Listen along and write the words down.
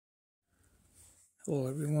Hello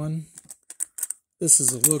everyone, this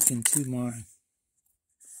is a look into my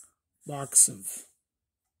large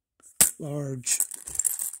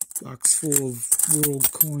box full of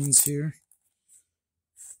world coins here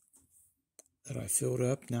that I filled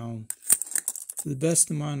up. Now, to the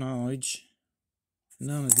best of my knowledge,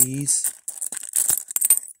 none of these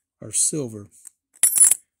are silver.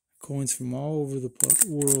 Coins from all over the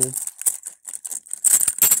world.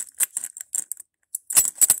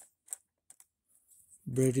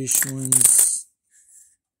 British ones,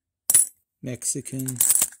 Mexican,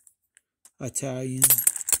 Italian,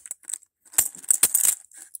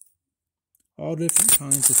 all different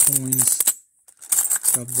kinds of coins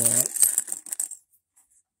I've bought.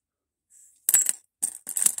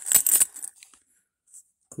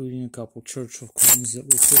 Including a couple Churchill coins that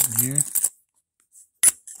were put in here.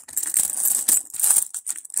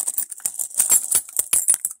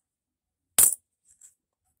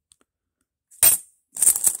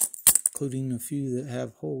 Including a few that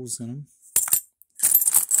have holes in them.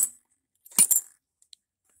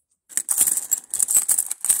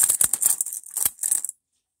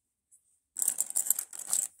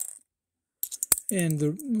 And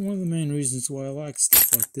one of the main reasons why I like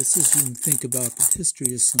stuff like this is you can think about the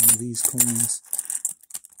history of some of these coins.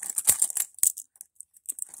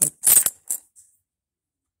 Like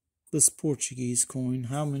this Portuguese coin,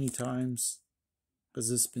 how many times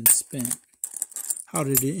has this been spent? How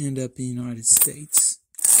did it end up in the United States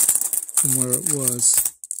from where it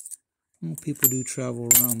was? Well, people do travel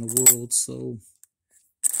around the world, so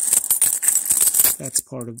that's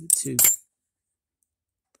part of it too.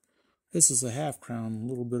 This is a half crown, a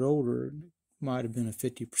little bit older. It might have been a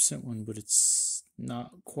 50% one, but it's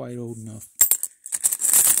not quite old enough.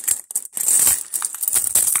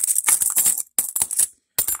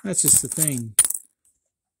 That's just the thing.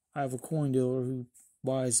 I have a coin dealer who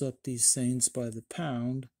buys up these things by the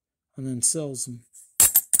pound and then sells them.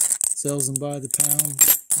 Sells them by the pound.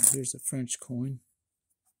 Here's a French coin.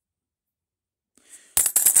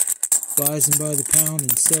 Buys them by the pound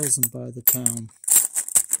and sells them by the pound.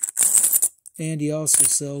 And he also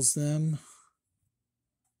sells them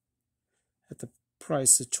at the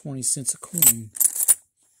price of 20 cents a coin.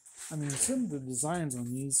 I mean, some of the designs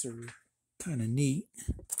on these are kind of neat.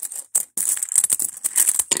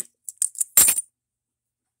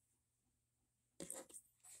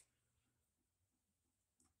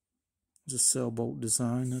 It's a sailboat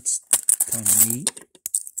design, that's kind of neat.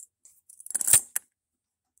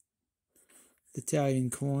 The Italian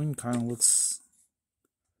coin kind of looks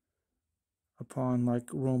upon like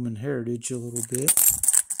Roman heritage a little bit.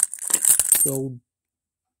 The old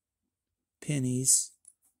pennies,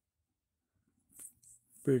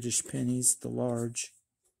 British pennies, the large.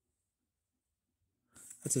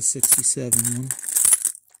 That's a 67 one.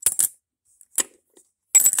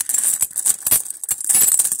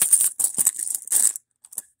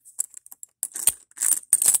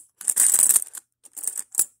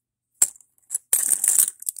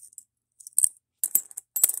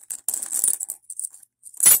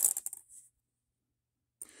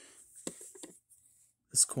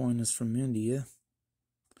 This coin is from India.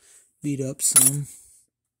 Beat up some.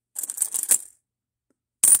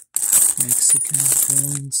 Mexican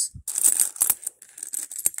coins.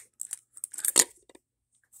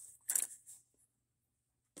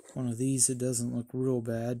 One of these that doesn't look real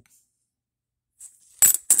bad.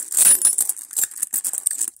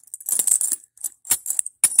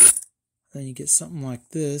 Then you get something like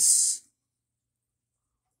this.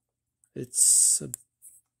 It's a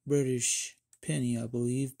British penny, I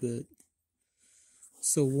believe, but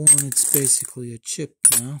so worn it's basically a chip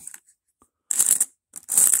now.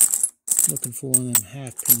 Looking for one of them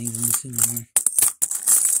half-penny ones in there.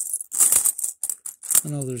 I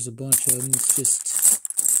know there's a bunch of them, it's just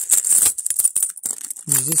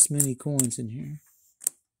there's this many coins in here.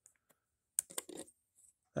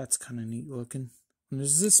 That's kind of neat looking. When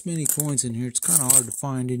there's this many coins in here, it's kind of hard to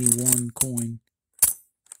find any one coin.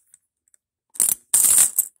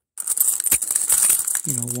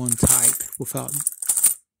 You know, one type without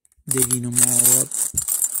digging them all up.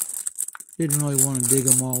 Didn't really want to dig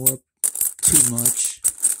them all up too much.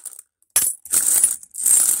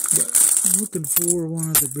 But I'm looking for one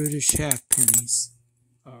of the British half pennies.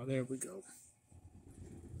 Oh, there we go.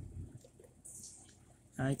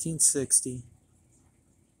 1960.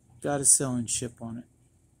 Got a selling ship on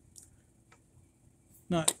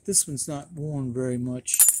it. This one's not worn very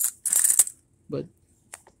much, but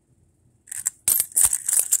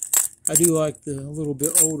I do like the little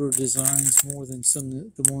bit older designs more than some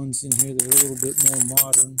of the ones in here that are a little bit more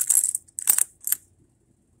modern.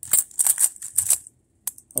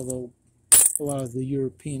 Although a lot of the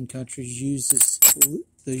European countries use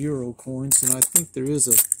the euro coins, and I think there is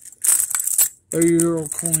a euro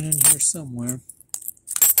coin in here somewhere.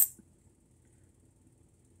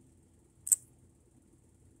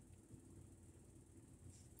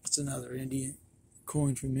 It's another Indian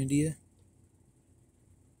coin from India.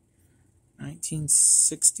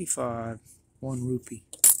 1965, 1 rupee.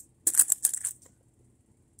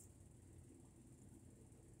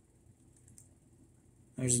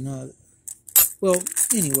 There's another. Well,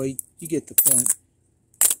 anyway, you get the point.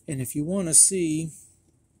 And if you want to see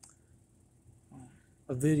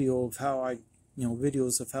a video of how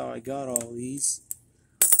videos of how I got all these,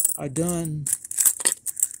 I done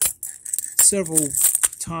several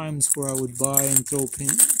times where I would buy and throw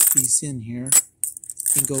these in here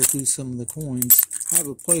and go through some of the coins. I have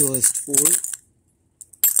a playlist for it,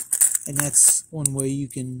 and that's one way you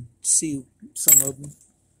can see some of them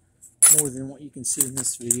more than what you can see in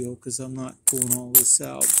this video, because I'm not pulling all this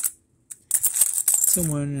out.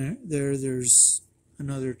 Somewhere in there's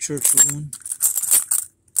another Churchill one.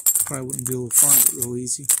 Probably wouldn't be able to find it real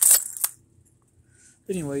easy.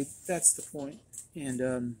 But anyway, that's the point.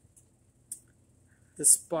 And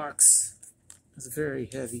this box is very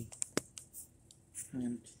heavy.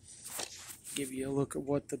 And give you a look at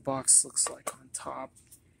what the box looks like on top.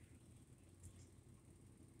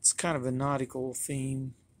 It's kind of a nautical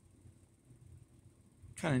theme.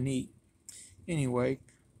 Kind of neat. Anyway,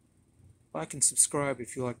 like and subscribe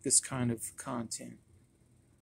if you like this kind of content.